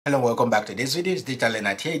Hello and welcome back to this video. It's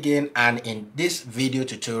𝗘𝘅𝗀𝗃 here again, and in this video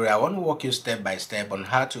tutorial I want to walk you step by step on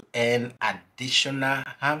how to earn additional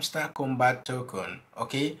Hamster Kombat token,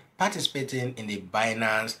 okay, participating in the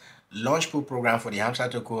Binance Launchpool program for the Hamster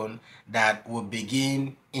token that will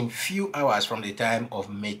begin in few hours from the time of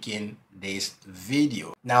making this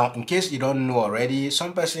video. Now, in case you don't know already,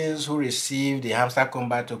 some persons who receive the Hamster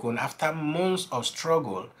Kombat token after months of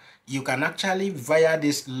struggle, you can actually via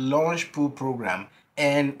this Launchpool program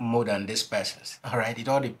earn more than these persons. All right, it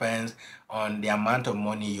all depends on the amount of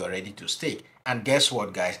money you're ready to stake. And guess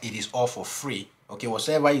what, guys? It is all for free. Okay,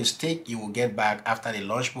 whatever you stake, you will get back after the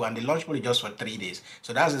launch pool, and the launch pool is just for 3 days.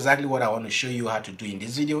 So that's exactly what I want to show you how to do in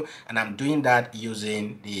this video, and I'm doing that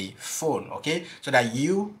using the phone, okay, so that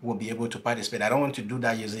you will be able to participate. I don't want to do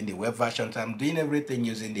that using the web version, so I'm doing everything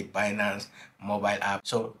using the Binance mobile app.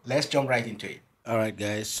 So let's jump right into it. All right,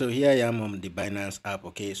 guys, so here I am on the Binance app.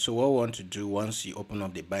 Okay, so what we want to do once you open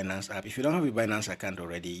up the Binance app, if you don't have a Binance account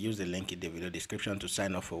already, use the link in the video description to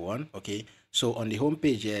sign up for one. Okay, so on the home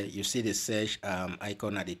page here, you see the search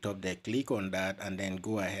icon at the top there. Click on that and then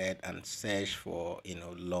go ahead and search for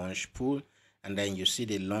launch pool, and then you see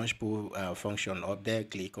the launch pool function up there.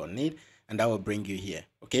 Click on it and that will bring you here.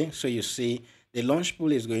 Okay, so you see the launch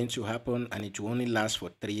pool is going to happen and it will only last for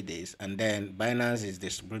 3 days, and then Binance is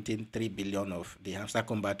distributing 3 billion of the Hamster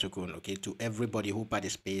Kombat token, okay, to everybody who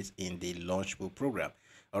participates in the launch pool program.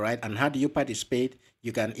 All right, and how do you participate?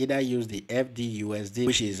 You can either use the FDUSD,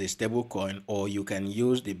 which is a stable coin, or you can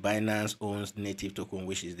use the Binance owns native token,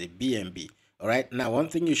 which is the BNB. All right, now one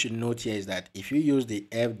thing you should note here is that if you use the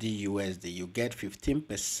FDUSD, you get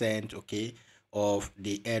 15%, okay, of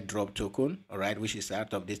the airdrop token, all right, which is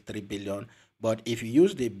out of this 3 billion. But if you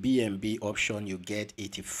use the BNB option, you get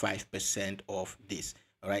 85% of this.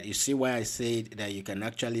 All right, you see why I said that you can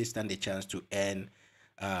actually stand a chance to earn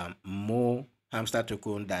more Hamster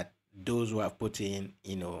token that those who have put in,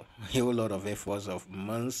 a whole lot of efforts of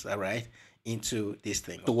months, all right, into this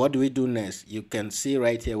thing. So what do we do next? You can see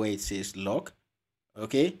right here where it says lock.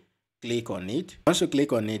 Okay, click on it. Once you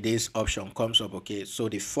click on it, this option comes up. Okay, so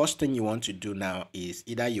the first thing you want to do now is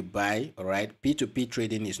either you buy, all right, P2P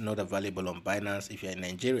trading is not available on Binance if you're a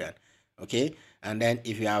Nigerian. Okay, and then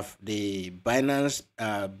if you have the Binance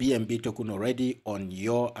BNB token already on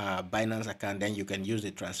your Binance account, then you can use the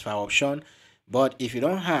transfer option. But if you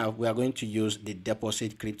don't have, we are going to use the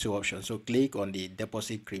deposit crypto option. So click on the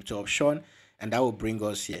deposit crypto option and that will bring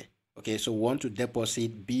us here. Okay, so we want to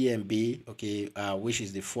deposit BNB, okay, which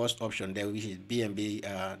is the first option there, which is BNB,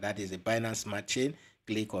 that is the Binance Smart Chain.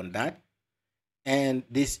 Click on that, and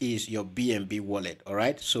this is your BNB wallet. All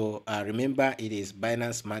right, so remember it is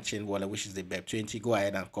Binance Smart Chain wallet, which is the 𝗕𝗊𝗀𝗃. Go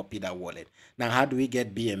ahead and copy that wallet. Now, how do we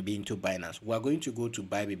get BNB into Binance? We are going to go to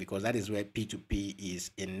Bybit because that is where P2P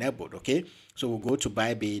is enabled. Okay, so we'll go to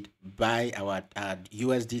Bybit, buy our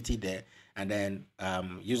USDT there, and then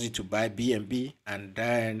use it to buy BNB, and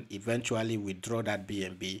then eventually withdraw that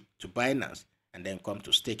BNB to Binance and then come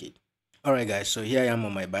to stake it. All right, guys, so here I am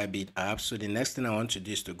on my Bybit app. So the next thing I want to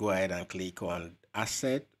do is to go ahead and click on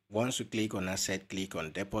asset. Once you click on asset, click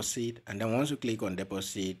on deposit, and then once you click on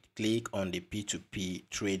deposit, click on the P2P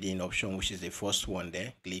trading option, which is the first one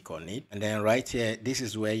there. Click on it, and then right here, this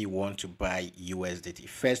is where you want to buy USDT.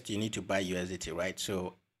 First, you need to buy USDT, right?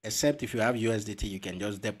 So except if you have USDT, you can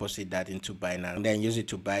just deposit that into Binance and then use it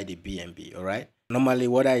to buy the BNB. All right, normally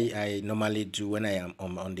what I normally do when I am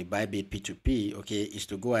on the Bybit P2P, okay, is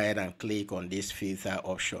to go ahead and click on this filter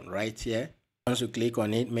option right here. Once you click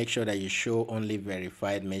on it, make sure that you show only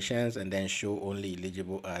verified merchants and then show only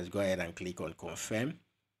eligible as. Go ahead and click on confirm.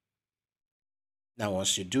 Now,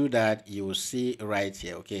 once you do that, you will see right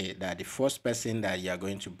here, okay, that the first person that you are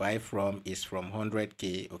going to buy from is from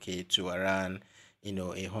 100K, okay, to around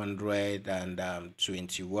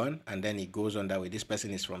 121, and then it goes on that way. This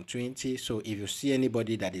person is from 20. So if you see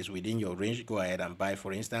anybody that is within your range, go ahead and buy.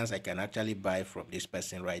 For instance, I can actually buy from this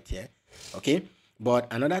person right here. Okay, but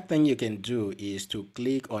another thing you can do is to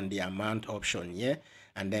click on the amount option here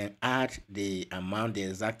and then add the amount, the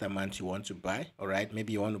exact amount you want to buy. All right,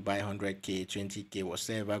 maybe you want to buy 100K, 20K,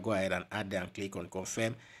 whatever. Go ahead and add them, click on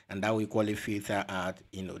confirm, and that will equally filter out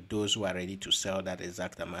those who are ready to sell that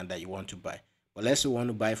exact amount that you want to buy. But let's say we want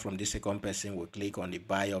to buy from the second person, we'll click on the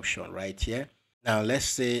buy option right here. Now let's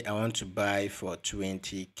say I want to buy for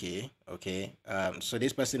 20K. Okay, so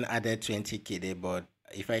this person added 20K there, but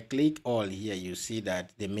if I click all here, you see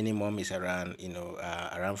that the minimum is around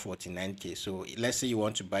around 49K. So let's say you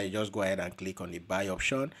want to buy, just go ahead and click on the buy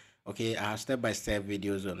option. Okay, I have step-by-step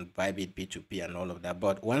videos on Bybit P2P and all of that,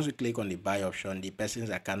 but once you click on the buy option, the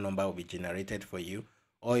person's account number will be generated for you.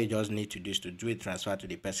 All you just need to do is to do a transfer to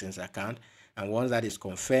the person's account, And once that is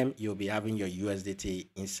confirmed, you'll be having your USDT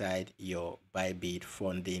inside your Bybit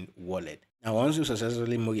funding wallet. Now, once you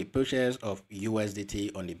successfully make a purchase of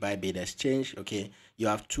USDT on the Bybit exchange, okay, you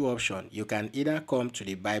have two options. You can either come to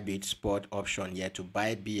the Bybit spot option here to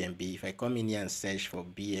buy BNB. If I come in here and search for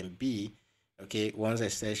BNB, okay, once I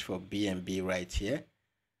search for BNB right here,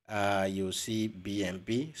 you'll see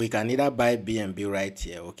BNB. We can either buy BNB right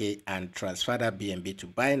here, okay, and transfer that BNB to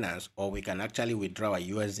Binance, or we can actually withdraw our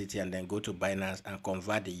USDT and then go to Binance and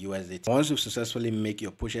convert the USDT. Once you successfully make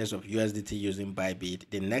your purchase of USDT using Bybit,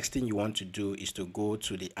 the next thing you want to do is to go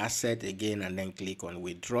to the asset again and then click on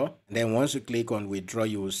withdraw. And then once you click on withdraw,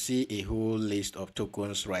 you will see a whole list of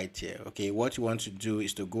tokens right here. Okay, what you want to do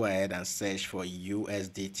is to go ahead and search for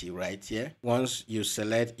USDT right here. Once you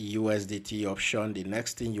select USDT option, the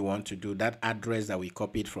next thing you want to do, that address that we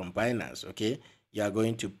copied from Binance, okay, you are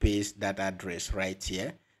going to paste that address right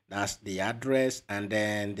here. That's the address. And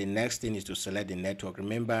then the next thing is to select the network.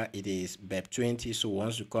 Remember, it is 𝗕𝗲𝘀𝘁, so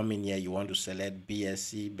once you come in here, you want to select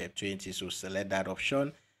BSC 𝗕𝗲𝘀𝘁, so select that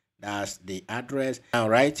option. That's the address. Now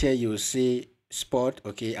right here you will see spot,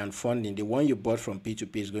 okay, and funding. The one you bought from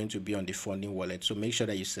P2P is going to be on the funding wallet, so make sure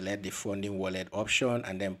that you select the funding wallet option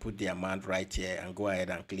and then put the amount right here and go ahead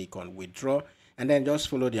and click on withdraw. And then just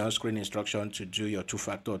follow the on-screen instruction to do your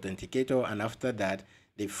two-factor authenticator, and after that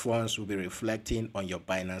the funds will be reflecting on your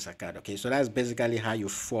Binance account. Okay, so that's basically how you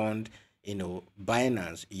fund, you know,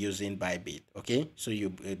 Binance using Bybit. Okay, so you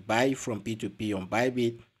buy from P2P on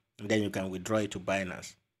Bybit and then you can withdraw it to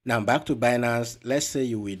Binance. Now back to Binance, let's say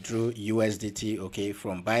you withdrew USDT, okay,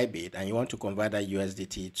 from Bybit and you want to convert that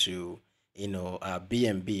USDT to, you know,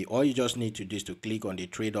 BNB. All you just need to do is to click on the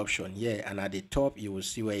trade option here, and at the top you will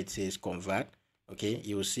see where it says convert. Okay,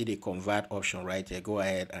 you will see the convert option right here. Go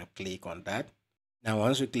ahead and click on that. Now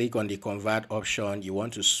once you click on the convert option, you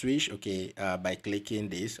want to switch, okay, by clicking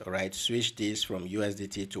this. All right, switch this from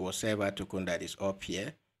USDT to whatever token that is up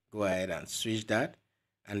here. Go ahead and switch that.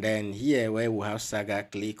 And then here where we have Saga,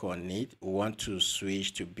 click on it. We want to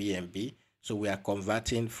switch to BNB. So we are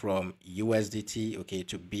converting from USDT, okay,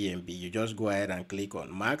 to BNB. You just go ahead and click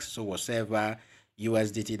on max. So whatever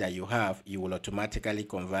USDT that you have, you will automatically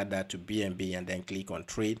convert that to BNB and then click on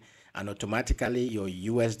trade, and automatically your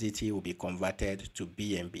USDT will be converted to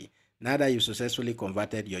BNB. Now that you successfully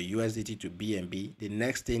converted your USDT to BNB, the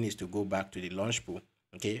next thing is to go back to the Launchpool.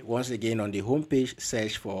 Okay, once again on the home page,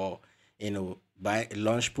 search for, you know, buy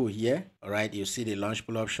Launchpool here. All right, you see the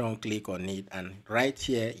Launchpool option, click on it, and right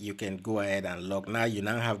here you can go ahead and lock. Now you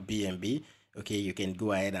now have BNB. Okay, you can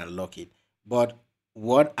go ahead and lock it. But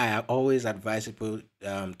what I always advise people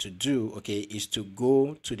to do, okay, is to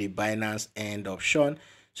go to the Binance end option.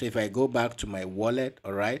 So if I go back to my wallet,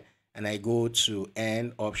 all right, and I go to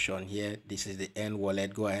end option here, this is the end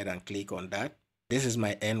wallet. Go ahead and click on that. This is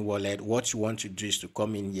my end wallet. What you want to do is to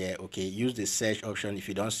come in here, okay, use the search option. If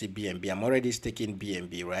you don't see BNB, I'm already staking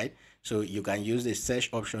BNB, right? So you can use the search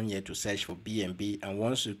option here to search for BNB, and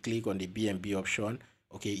once you click on the BNB option,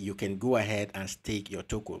 okay, you can go ahead and stake your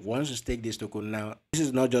token. Once you stake this token, now this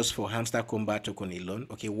is not just for Hamster Kombat token alone.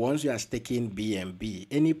 Okay, once you are staking BNB,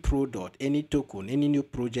 any product, any token, any new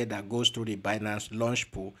project that goes through the Binance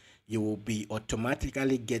Launchpool, you will be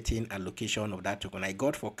automatically getting allocation of that token. I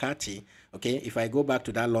got for 𝗘𝘅𝗀𝗃. Okay, if I go back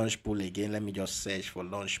to that Launchpool again, let me just search for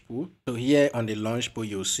Launchpool. So here on the Launchpool,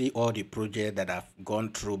 you'll see all the projects that have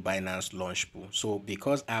gone through Binance Launchpool. So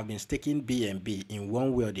because I've been staking BNB, in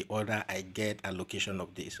one way or the other, I get allocation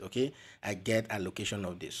of this. Okay, I get allocation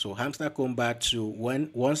of this. So Hamster Kombat 2,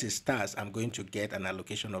 once it starts, I'm going to get an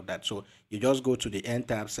allocation of that. So you just go to the end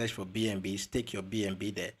tab, search for BNB, stake your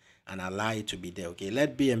BNB there, and allow it to be there. Okay,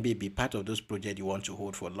 let BNB be part of those projects you want to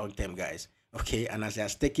hold for long term, guys. Okay, and as you're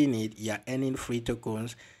staking it, you're earning free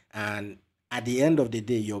tokens, and at the end of the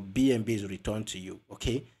day, your BNB is returned to you.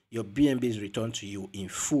 Okay, your BNB is returned to you in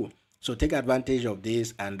full. So take advantage of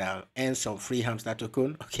this and earn some free hamster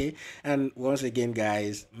token. Okay, and once again,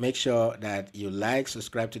 guys, make sure that you like,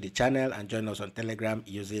 subscribe to the channel, and join us on Telegram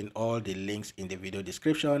using all the links in the video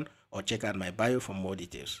description, or check out my bio for more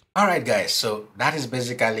details. All right, guys, so that is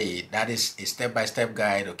basically it. That is a step-by-step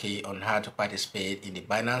guide, okay, on how to participate in the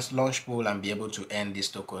Binance Launchpool and be able to earn these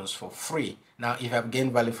tokens for free. Now, if you have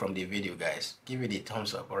gained value from the video, guys, give it a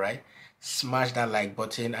thumbs up. All right, smash that like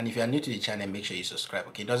button, and if you are new to the channel, make sure you subscribe.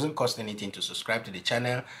 Okay, it doesn't cost anything to subscribe to the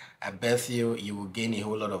channel. I bet you will gain a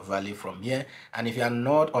whole lot of value from here. And if you are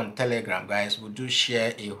not on Telegram, guys, we do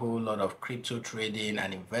share a whole lot of crypto trading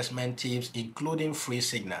and investment tips, including free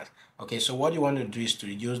signals. Okay, so what you want to do is to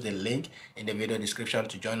use the link in the video description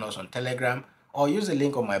to join us on Telegram, or use the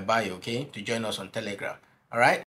link on my bio, okay, to join us on Telegram. All right.